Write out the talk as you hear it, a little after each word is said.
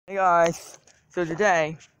Hey guys, so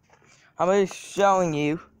today I'm going to be showing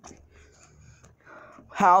you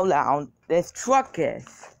how loud this truck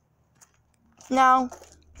is. Now,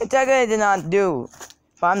 the Integra did not do,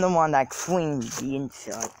 but I'm the one that cleaned the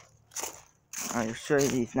inside. I'll show you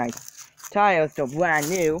these nice tires, they're brand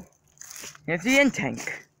new. Here's the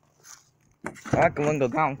intake. I can window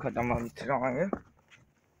down because I'm going to sit on here.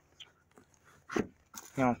 You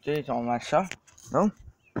don't see it's all my stuff. No.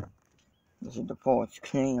 This is the porch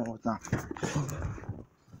clean or not.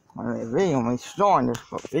 I'm really only storing this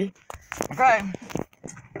puppy. Okay.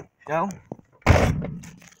 So.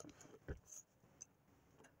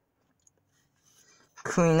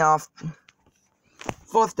 Clean off.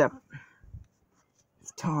 First step.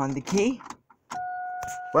 Turn the key.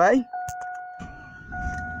 Right?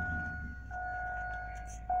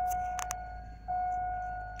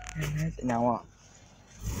 And now what?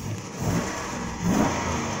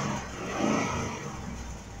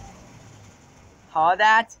 How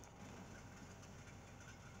that?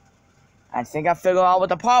 I think I figured out what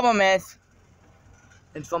the problem is.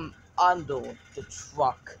 It's from under the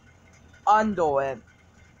truck. Under it.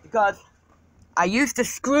 Because I used a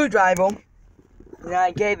screwdriver and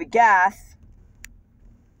I gave it gas.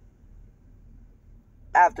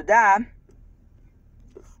 After that,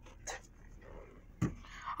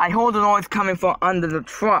 I heard the noise coming from under the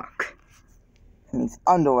truck. It's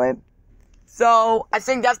under it. So I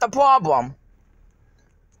think that's the problem.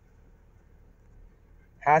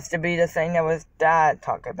 Has to be the thing that was Dad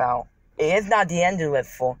talking about. It is not the end of it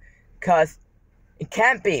for, because it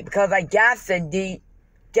can't be, because I gassed it, the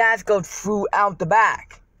gas goes through out the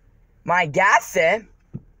back. My gas it,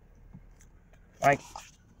 my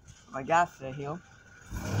gas it here.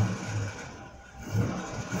 See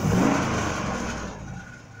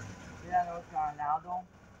that nose going now though?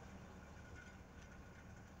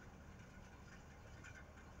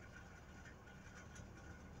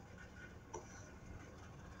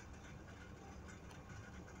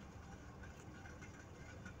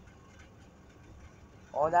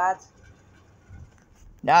 Oh,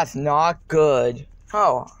 that's not good.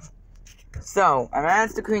 Oh, so I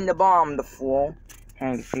managed to clean the bottom of the floor,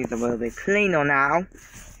 and you can see it's a little bit cleaner now.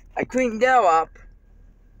 I cleaned that up,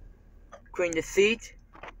 cleaned the seat.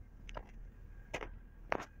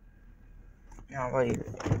 Now wait,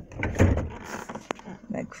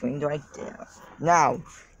 I cleaned right there. Now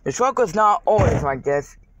the truck was not always like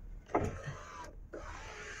this.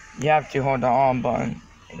 You have to hold the arm button.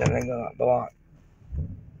 It doesn't go up a lot.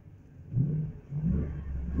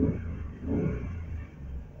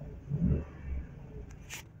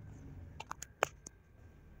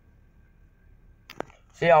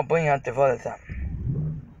 See, I'll bring out the other time.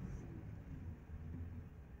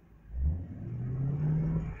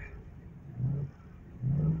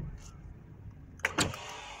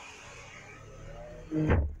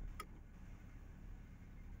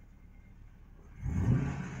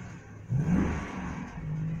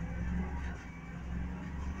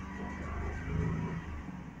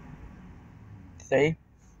 See?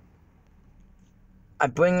 I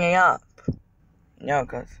bring it up. No,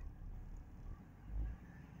 cause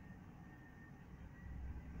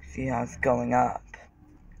see how it's going up.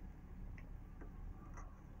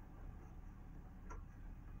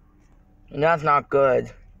 And that's not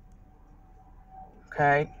good.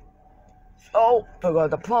 Okay? So, forgot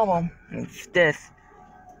the problem. It's this.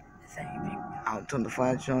 I'll turn the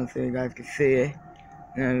flash on so you guys can see it.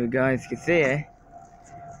 And you guys can see it.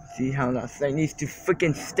 See how that thing needs to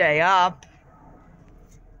freaking stay up.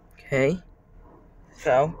 Okay?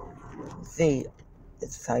 So, see,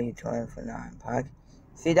 this is how you turn it for 9-pack.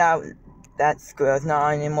 See that screw is not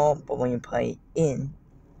on anymore, but when you play in,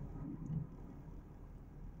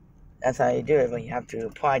 that's how you do it, when you have to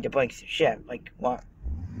apply the brakes to shift, like what?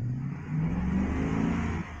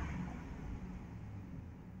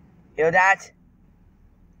 Hear that?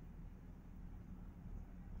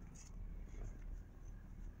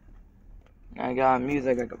 I got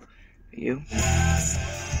music I go for you.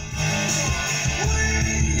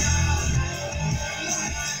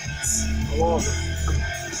 Whoa.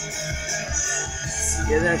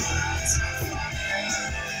 Hear this?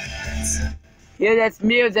 Hear this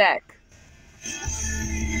music?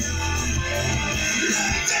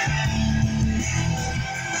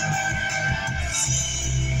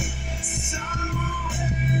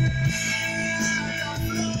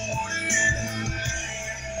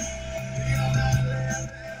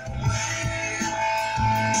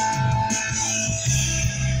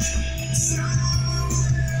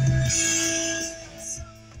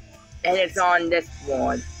 And it's on this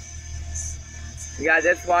one. We got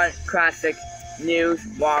this one, classic, news,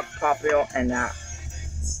 rock, popular, and that.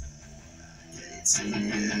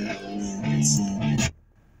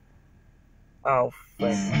 Oh,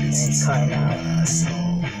 frick, it's cutting out.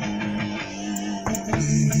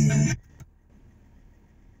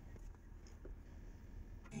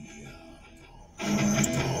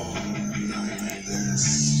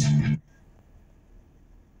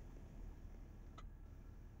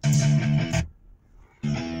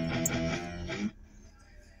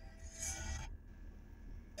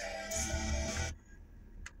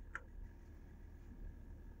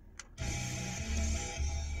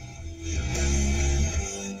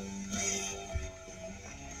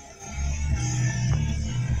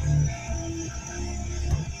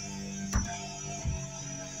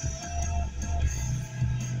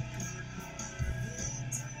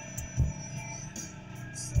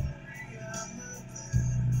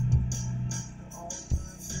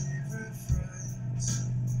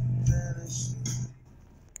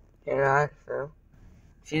 Yeah, so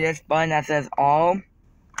see this button that says all?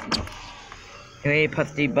 Let me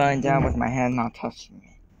put the button down with my hand not touching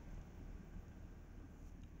it.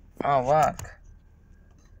 Oh look.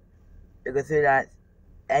 You can see that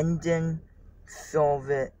engine solve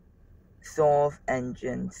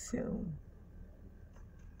engine soon.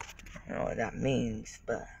 I don't know what that means,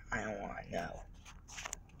 but I don't want to know.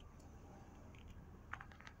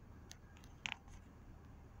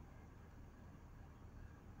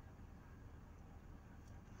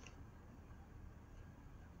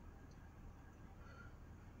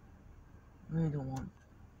 I really don't want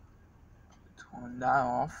to turn that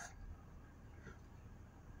off.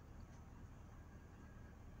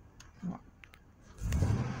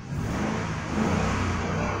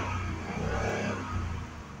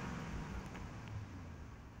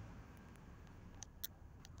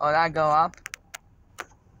 Oh, that go up?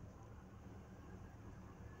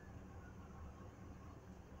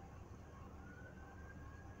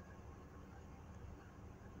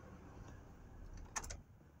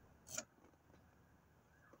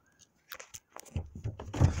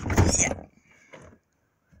 Yeah.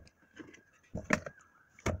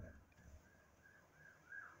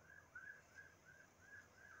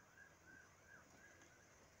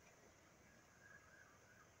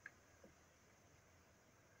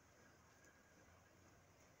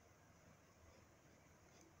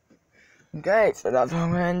 Okay, so that's how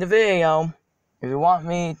I'm gonna end the video. If you want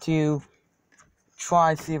me to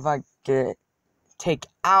try to see if I can take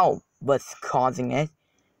out what's causing it,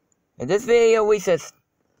 in this video we just,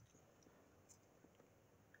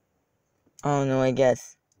 I don't know, I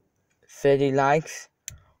guess 30 likes,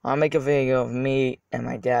 I'll make a video of me and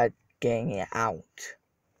my dad getting it out.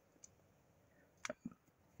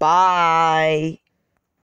 Bye!